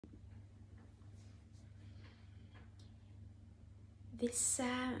This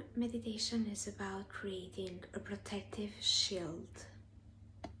meditation is about creating a protective shield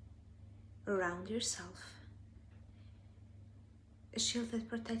around yourself, a shield that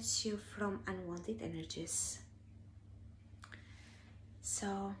protects you from unwanted energies.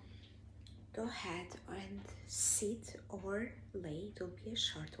 So go ahead and sit or lay. It will be a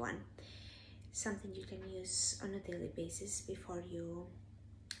short one, something you can use on a daily basis before you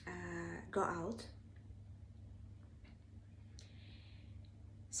go out.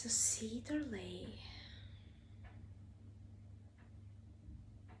 So sit or lay.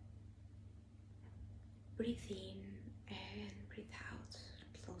 Breathe in and breathe out.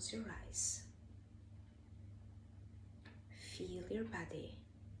 Close your eyes. Feel your body.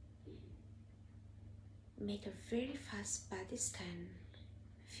 Make a very fast body scan,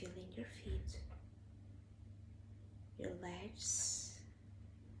 feeling your feet, your legs,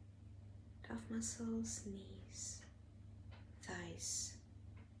 calf muscles, knees, thighs,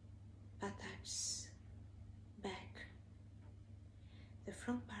 buttocks, back, the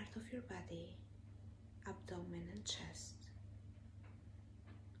front part of your body, abdomen and chest,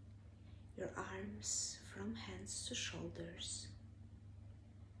 your arms from hands to shoulders,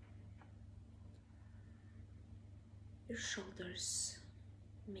 your shoulders,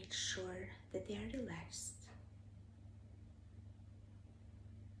 make sure that they are relaxed,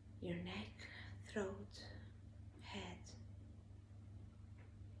 your neck, throat, head,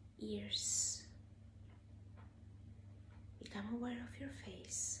 ears. Become aware of your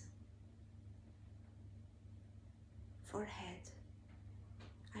face, forehead,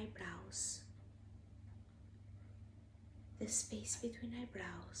 eyebrows, the space between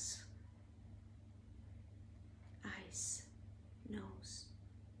eyebrows, eyes, nose.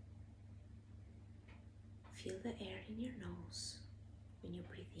 Feel the air in your nose when you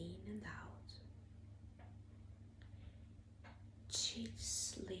breathe in and out.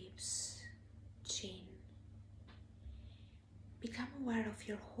 Cheeks, lips, chin. Become aware of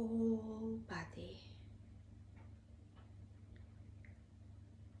your whole body.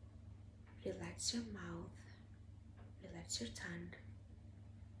 Relax your mouth, relax your tongue.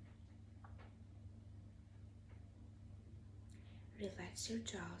 Relax your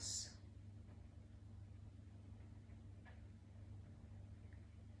jaws.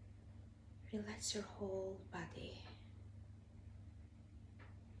 Relax your whole body.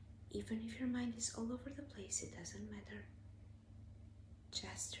 Even if your mind is all over the place, it doesn't matter.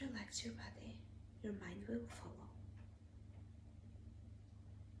 Just relax your body. Your mind will follow.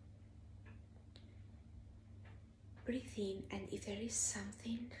 Breathe in, and if there is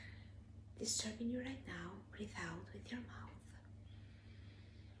something disturbing you right now, breathe out with your mouth.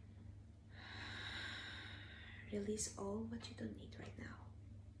 Release all what you don't need right now.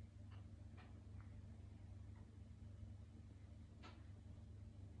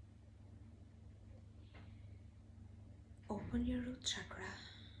 Open your root chakra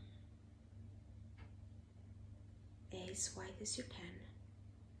as wide as you can,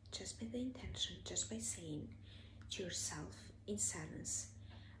 just by the intention, just by saying to yourself in silence,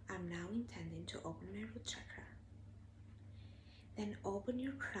 I'm now intending to open my root chakra. Then open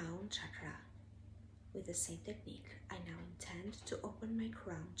your crown chakra with the same technique. I now intend to open my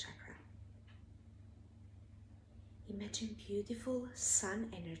crown chakra. Imagine beautiful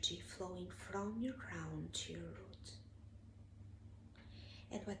sun energy flowing from your crown to your root.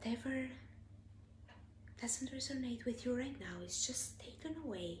 And whatever doesn't resonate with you right now is just taken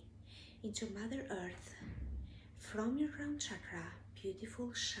away into Mother Earth from your crown chakra.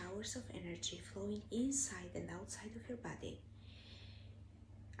 Beautiful showers of energy flowing inside and outside of your body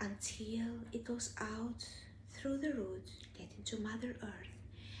until it goes out through the root, get into Mother Earth,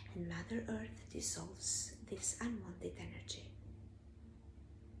 and Mother Earth dissolves this unwanted energy.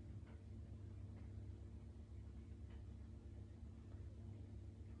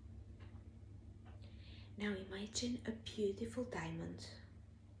 Now imagine a beautiful diamond.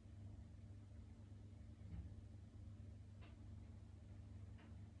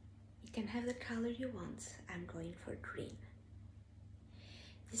 You can have the color you want. I'm going for green.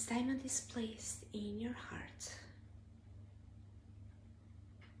 This diamond is placed in your heart,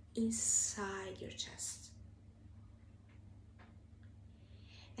 inside your chest.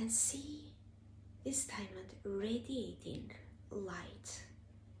 And see this diamond radiating light.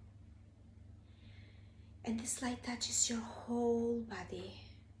 And this light touches your whole body.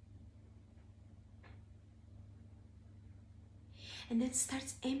 And then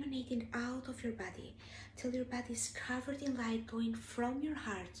starts emanating out of your body till your body is covered in light, going from your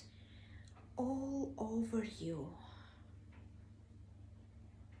heart all over you.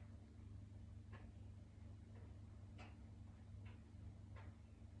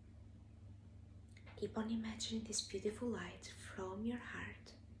 Keep on imagining this beautiful light from your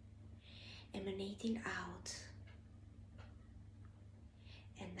heart emanating out.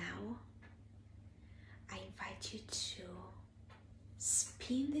 And now I invite you to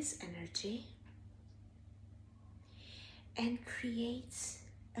spin this energy and create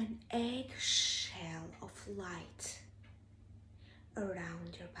an eggshell of light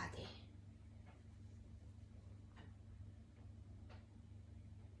around your body.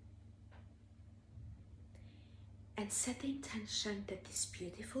 And set the intention that this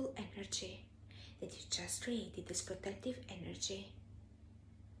beautiful energy that you just created, this protective energy,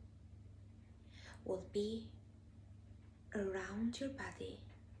 will be around your body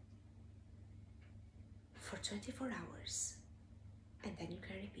for 24 hours, and then you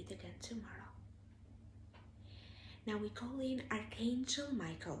can repeat again tomorrow. Now we call in Archangel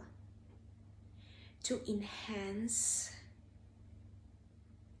Michael to enhance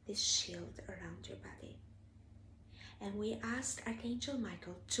this shield around your body. And we ask Archangel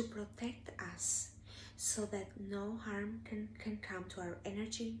Michael to protect us so that no harm can come to our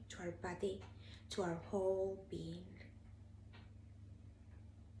energy, to our body, to our whole being.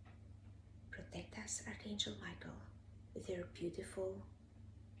 Protect us, Archangel Michael, with your beautiful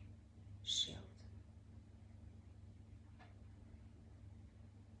shield.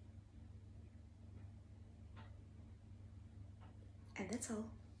 And that's all.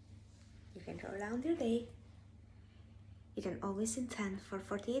 You can go around your day. You can always intend for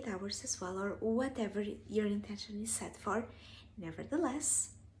 48 hours as well, or whatever your intention is set for. Nevertheless,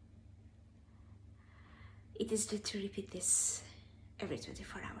 it is good to repeat this every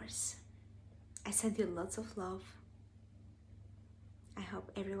 24 hours. I send you lots of love. I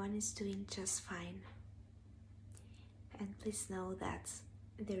hope everyone is doing just fine. And please know that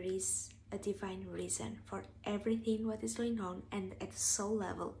there is a divine reason for everything what is going on, and at the soul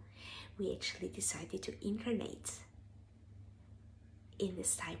level, we actually decided to incarnate in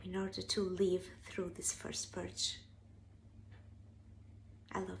this time in order to live through this first purge.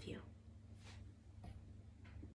 I love you.